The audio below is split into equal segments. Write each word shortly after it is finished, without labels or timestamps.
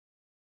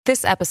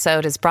This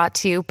episode is brought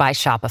to you by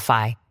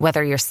Shopify.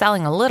 Whether you're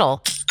selling a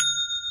little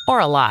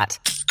or a lot,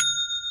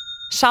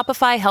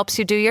 Shopify helps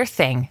you do your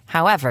thing,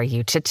 however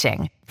you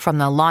cha-ching. From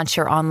the launch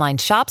your online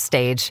shop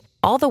stage,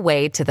 all the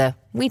way to the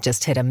we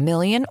just hit 1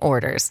 million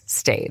orders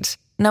stage.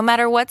 No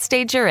matter what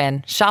stage you're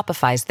in,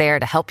 Shopify's there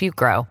to help you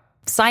grow.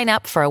 Sign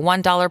up for a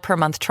 $1 per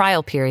month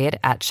trial period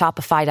at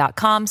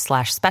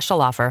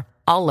shopify.com/special offer,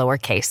 all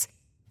lowercase.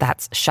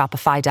 That's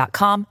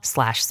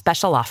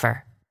shopify.com/special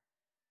offer.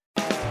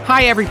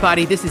 Hi,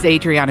 everybody. This is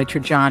Adriana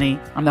Trajani.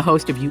 I'm the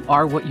host of You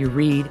Are What You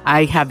Read.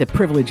 I have the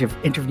privilege of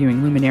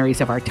interviewing luminaries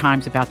of our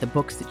times about the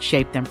books that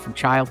shaped them from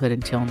childhood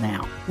until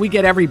now. We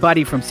get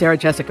everybody from Sarah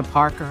Jessica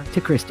Parker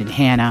to Kristen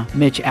Hanna,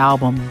 Mitch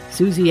Albom,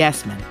 Susie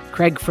Essman,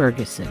 Craig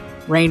Ferguson,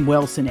 Rainn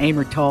Wilson,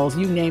 Amor Tolls,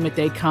 you name it,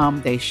 they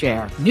come, they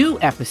share. New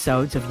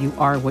episodes of You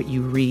Are What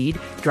You Read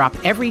drop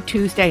every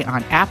Tuesday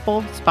on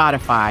Apple,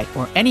 Spotify,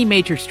 or any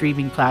major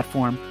streaming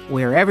platform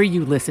wherever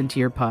you listen to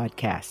your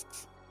podcasts.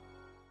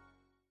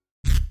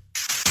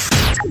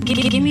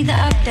 Give me the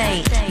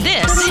update.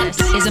 This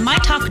is a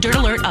myTalk Dirt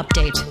Alert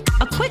update.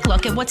 A quick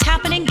look at what's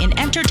happening in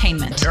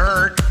entertainment.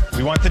 Dirt.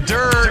 We want the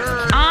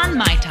dirt. On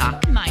myTalk.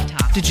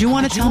 Did you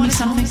want to tell me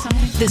something?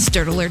 This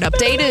Dirt Alert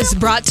update is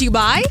brought to you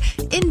by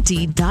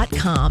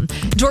Indeed.com.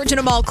 George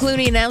and Amal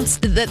Clooney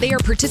announced that they are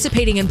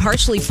participating in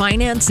partially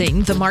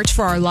financing the March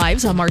for Our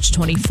Lives on March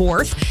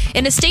 24th.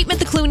 In a statement,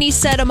 the Clooneys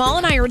said, Amal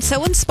and I are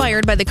so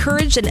inspired by the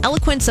courage and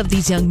eloquence of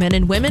these young men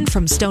and women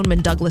from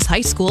Stoneman Douglas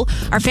High School.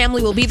 Our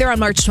family will be there on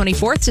March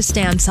 24th to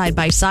stand side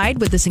by side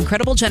with this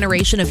incredible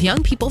generation of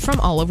young people from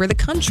all over the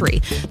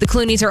country. The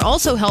Clooneys are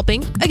also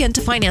helping, again,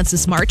 to finance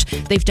this march.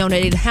 They've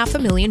donated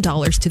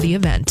 $500,000 to the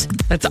event.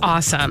 That's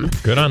awesome.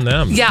 Good on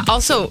them. Yeah.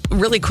 Also,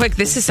 really quick,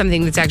 this is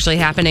something that's actually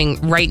happening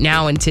right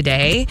now and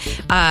today.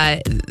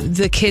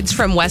 The kids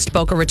from West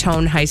Boca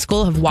Raton High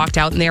School have walked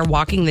out, and they're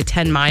walking the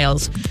 10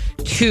 miles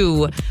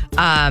to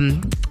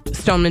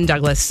Stoneman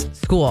Douglas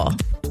School.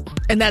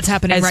 And that's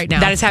happening right now.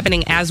 That is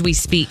happening as we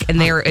speak,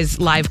 and there is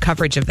live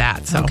coverage of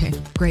that. So. Okay,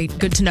 great.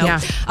 Good to know. Yeah.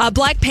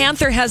 Black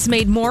Panther has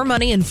made more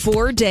money in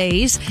 4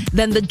 days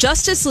than the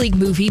Justice League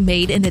movie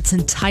made in its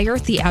entire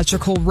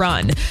theatrical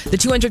run. The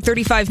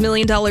 $235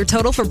 million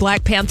total for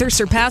Black Panther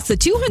surpassed the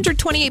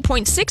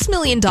 $228.6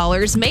 million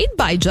made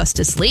by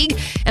Justice League.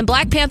 And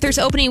Black Panther's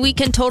opening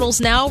weekend totals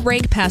now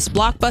rank past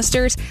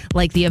blockbusters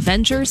like The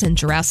Avengers and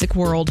Jurassic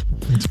World.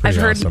 I've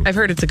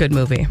heard it's a good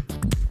movie.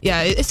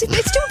 Yeah, it's doing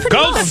pretty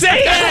well. well. Go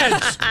say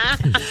it!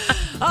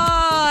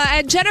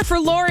 And Jennifer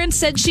Lawrence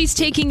said she's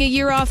taking a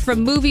year off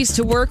from movies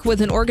to work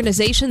with an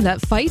organization that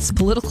fights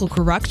political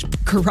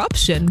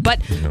corruption.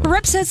 But her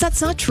rep says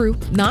that's not true.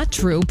 Not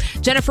true.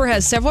 Jennifer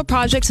has several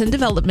projects in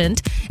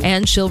development,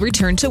 and she'll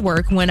return to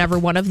work whenever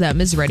one of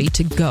them is ready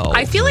to go.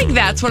 I feel like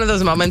that's one of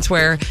those moments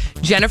where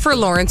Jennifer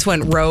Lawrence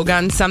went rogue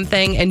on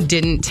something and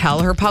didn't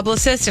tell her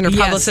publicist, and her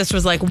publicist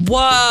was like,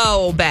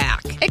 whoa,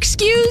 back.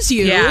 Excuse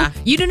you. Yeah.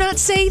 You do not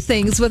say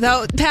things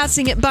without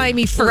passing it by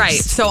me first. Right.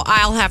 So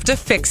I'll have to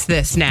fix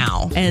this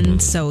now.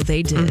 And so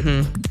they did.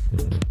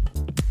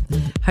 Mm-hmm.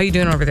 How you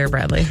doing over there,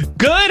 Bradley?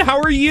 Good.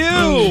 How are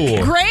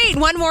you? Great.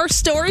 One more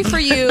story for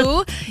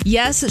you.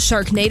 Yes,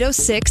 Sharknado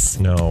 6.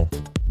 No.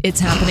 It's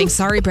happening.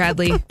 Sorry,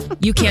 Bradley.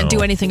 You can't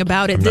do anything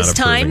about it. I'm This not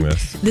time,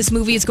 approving this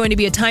movie is going to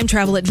be a time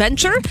travel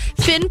adventure.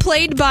 Finn,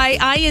 played by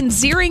Ian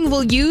Ziering,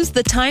 will use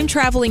the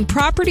time-traveling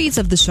properties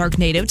of the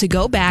Sharknado to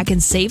go back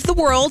and save the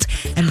world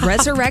and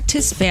resurrect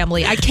his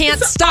family. I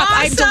can't stop.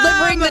 awesome. I'm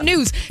delivering the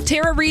news.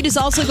 Tara Reid is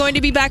also going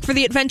to be back for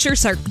the adventure.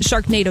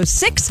 Sharknado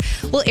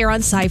 6 will air on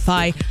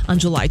Sci-Fi on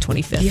July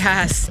 25th.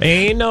 Yes.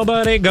 Ain't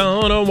nobody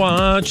gonna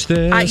watch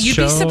this You'd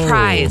show. be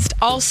surprised.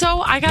 Also,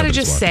 I gotta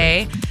just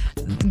say,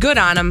 good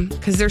on them,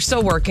 because they're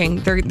still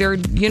working. They're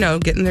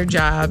getting their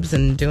jobs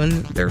and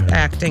doing their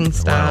acting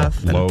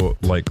stuff. Wow.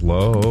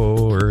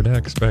 Lowered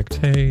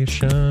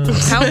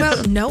expectations. How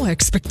about no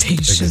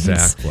expectations?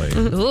 Exactly.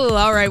 Ooh,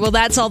 all right. Well,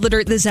 that's all the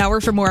dirt this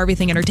hour. For more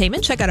everything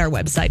entertainment, check out our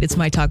website. It's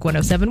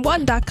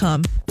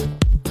mytalk1071.com.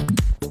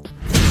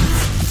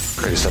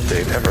 Greatest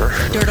update ever.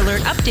 Dirt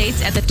Alert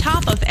updates at the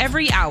top of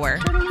every hour.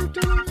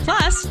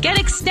 Plus, get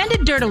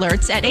extended Dirt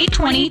Alerts at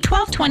 8:20,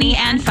 12:20,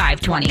 and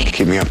 5:20.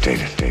 Keep me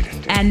updated.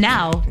 And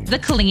now, the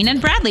Colleen and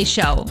Bradley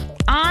Show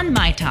on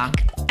myTalk.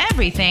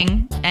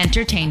 Everything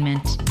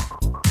entertainment.